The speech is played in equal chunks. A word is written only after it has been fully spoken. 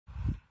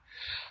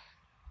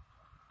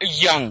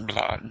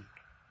Youngblood,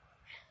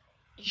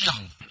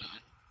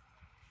 Youngblood,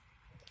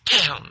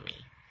 tell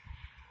me,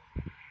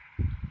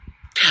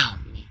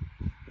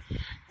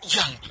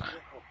 Youngblood,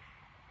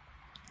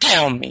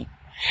 tell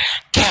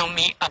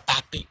me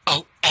about the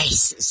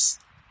Oasis.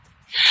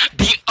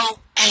 The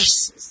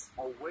Oasis.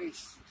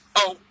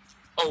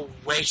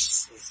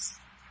 Oasis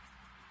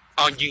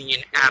on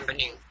Union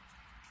Avenue.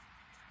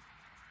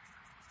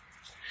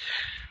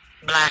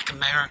 Black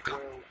America.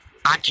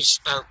 I just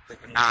spoke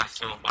with a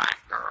nice little black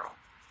girl.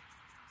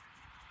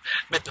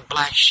 But the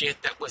black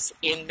shit that was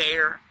in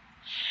there,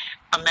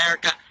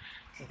 America,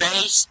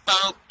 they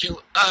spoke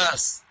to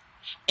us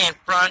in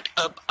front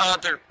of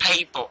other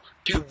people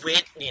to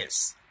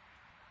witness.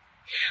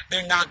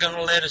 They're not going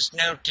to let us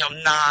know till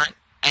 9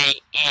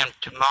 a.m.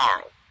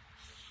 tomorrow.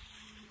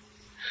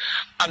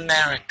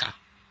 America.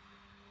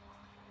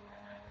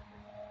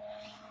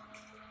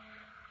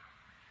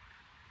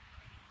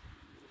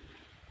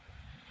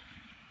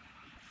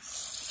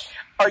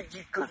 Are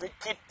you going to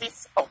get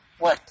this or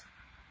what?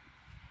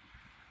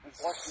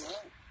 What do you mean?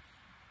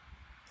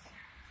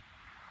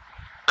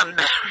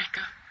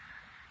 America.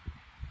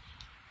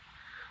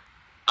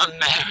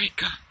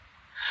 America.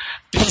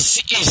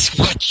 This is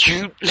what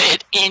you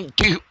let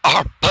into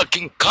our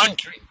fucking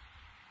country.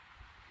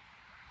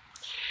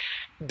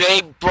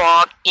 They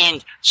brought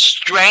in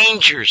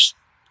strangers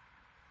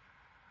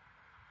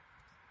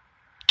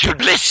to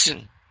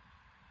listen.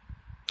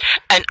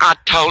 And I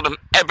told them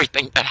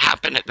everything that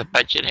happened at the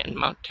Budget Inn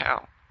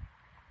Motel.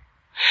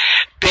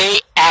 They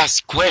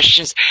ask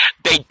questions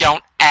they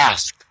don't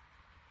ask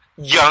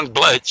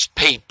Youngbloods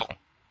people.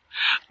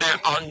 There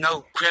are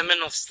no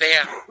criminals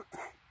there.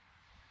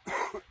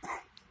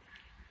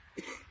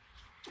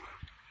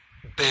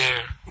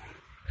 There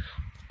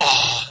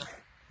are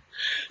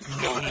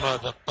no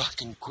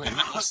motherfucking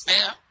criminals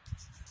there.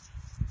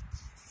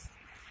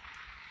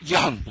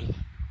 Youngblood.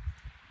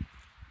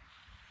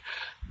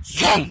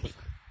 Youngblood.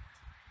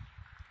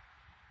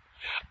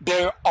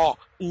 There are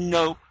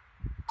no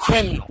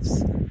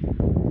criminals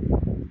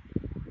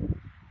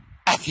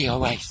at the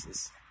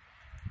Oasis.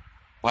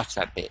 Watch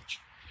that bitch.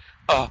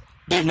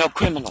 There are no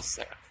criminals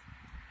there.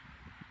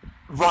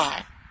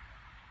 Right.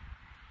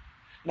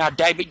 Now,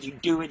 David, you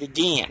do it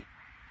again.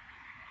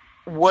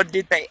 What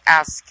did they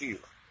ask you?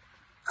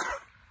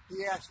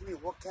 He asked me,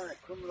 what kind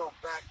of criminal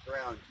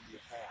background do you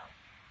have?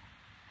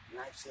 And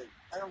I said,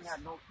 I don't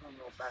have no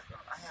criminal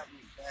background. I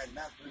haven't had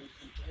nothing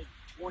in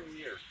 20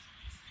 years.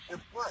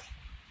 And plus,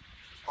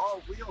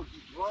 we don't do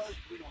drugs,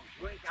 we don't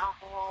drink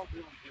alcohol,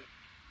 we don't do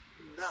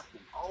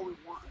nothing. All we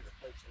want is a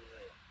place to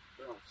live.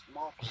 We don't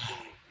smoke or do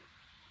anything.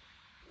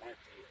 And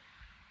that's it.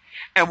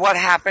 And what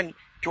happened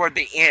toward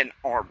the end,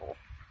 Orville?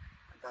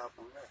 I got up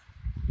and left.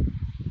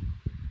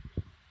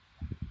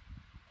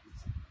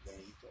 Then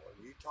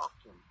you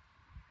talked to him.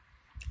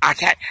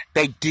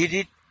 They did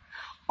it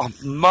on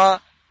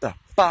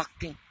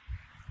motherfucking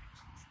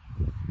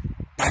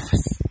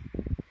purpose.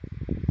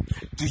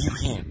 Do you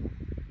hear me?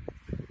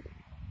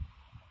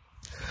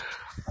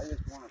 I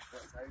just want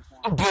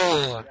to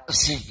Board of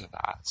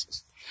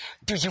Supervisors.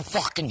 Do you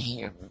fucking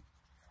hear me?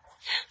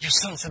 You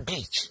sons of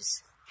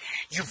bitches.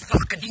 You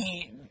fucking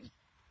hear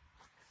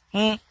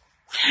me?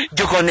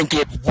 You're gonna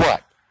get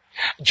what?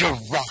 Your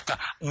rocker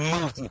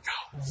movement.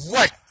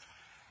 What?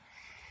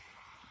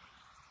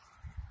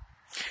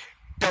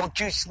 Don't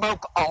you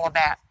smoke all of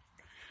that?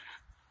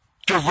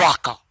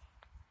 Jaraka,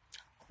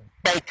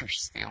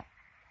 Bakersfield,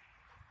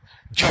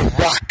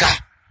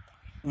 Jaraka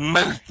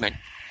movement.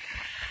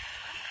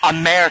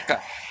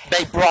 America,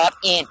 they brought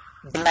in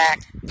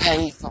black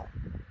people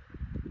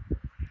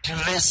to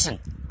listen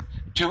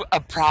to a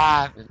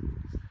private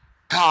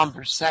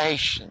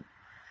conversation.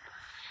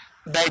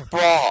 They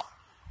brought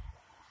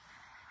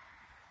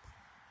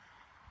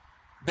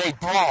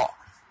people.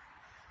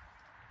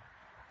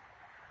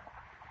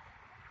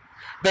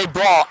 They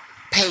brought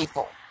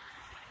people.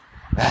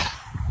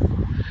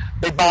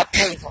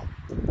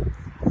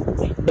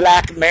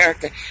 Black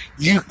America,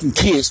 you can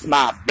kiss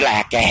my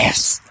black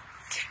ass.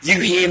 You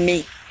hear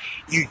me?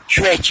 You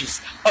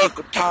treacherous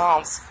Uncle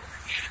Toms.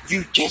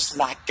 You just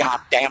like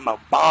goddamn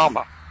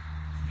Obama.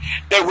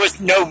 There was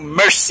no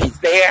mercy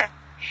there.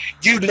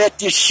 You let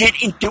this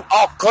shit into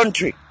our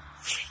country.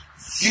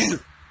 You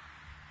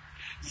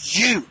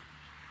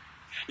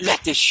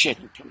let this shit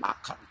into my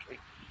country.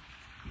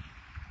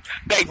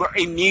 They were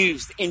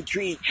amused,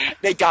 intrigued.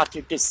 They got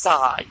to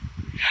decide.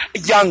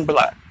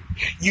 Youngblood,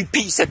 you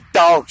piece of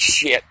dog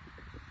shit.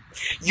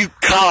 You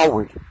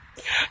coward.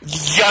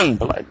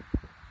 Youngblood.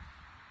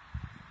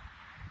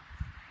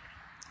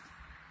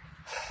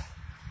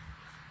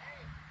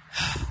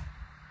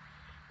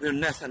 There's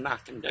nothing I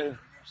can do.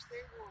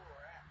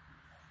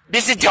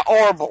 This is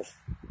horrible.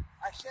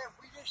 I said,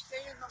 we just stay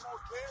in the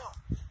motel.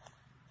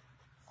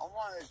 I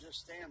wanted to just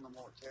stay in the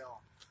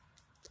motel.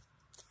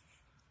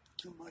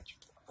 Too much.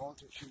 Going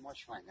through too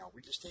much right now.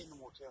 We just stay in the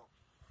motel.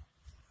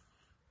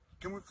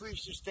 Can we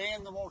please just stay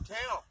in the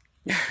motel?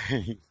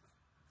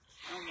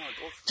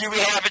 Do we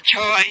have a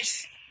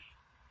choice?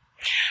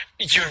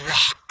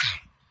 Jaraka.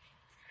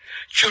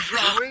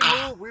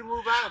 Churaka. We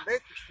move out of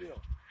Bakersfield.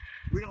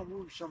 We don't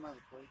move to some other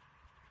place.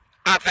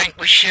 I think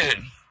we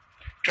should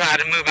try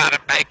to move out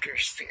of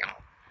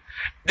Bakersfield.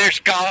 There's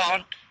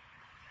God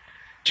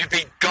to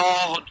be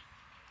God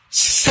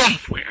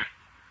somewhere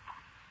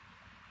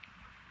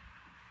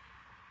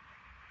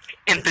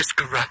in this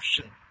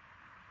corruption.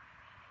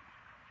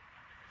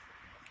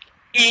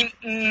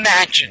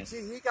 Imagine.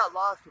 See, he got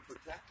laws to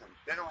protect them.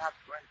 They don't have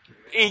to rent to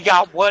it. He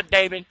got what,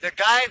 David? The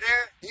guy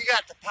there, he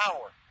got the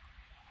power.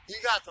 He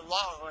got the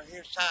law on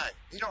his side.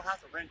 He don't have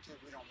to rent to it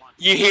if we don't want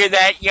to. You hear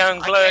that,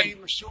 young I blood? can't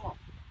even sue him.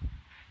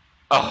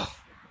 Oh,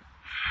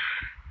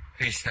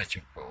 he's such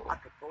a fool. I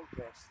could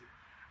protest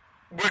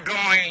it. We're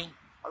going.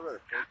 I'd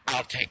rather protest.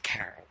 I'll take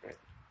care of it.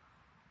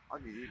 I'll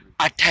get even.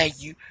 I tell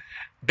you,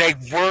 they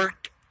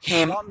worked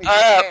him Want me up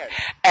dead.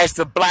 as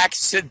the blacks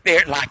sit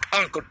there like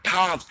Uncle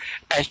Tom's,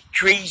 as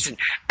treason,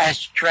 as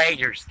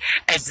traitors,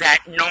 as that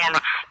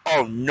Norma.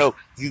 Oh no,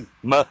 you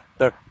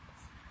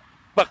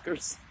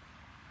motherfuckers.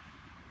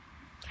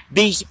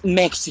 These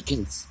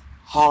Mexicans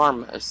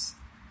harm us.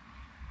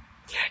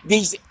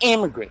 These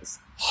immigrants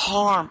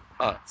harm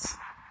us.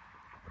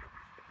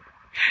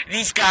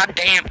 These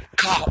goddamn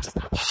cops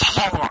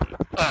harm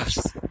us.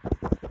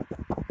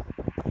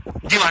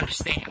 Do you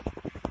understand?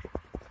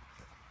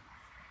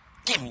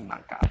 Give me my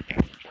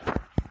goddamn job.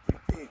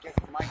 Hey, just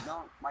my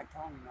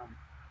tongue numb.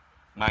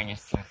 Mine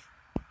is You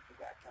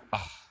got tongue.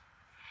 oh,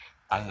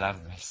 I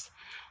love this.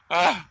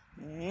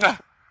 Mwah.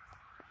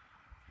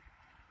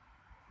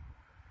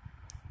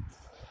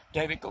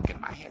 David, go get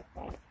my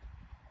headphones.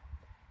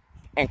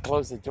 And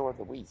close the door,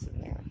 Louise,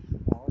 in there.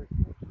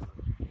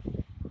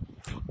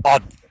 Oh,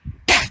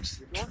 that's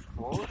The door's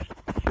closed.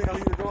 You know,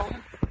 your door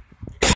open?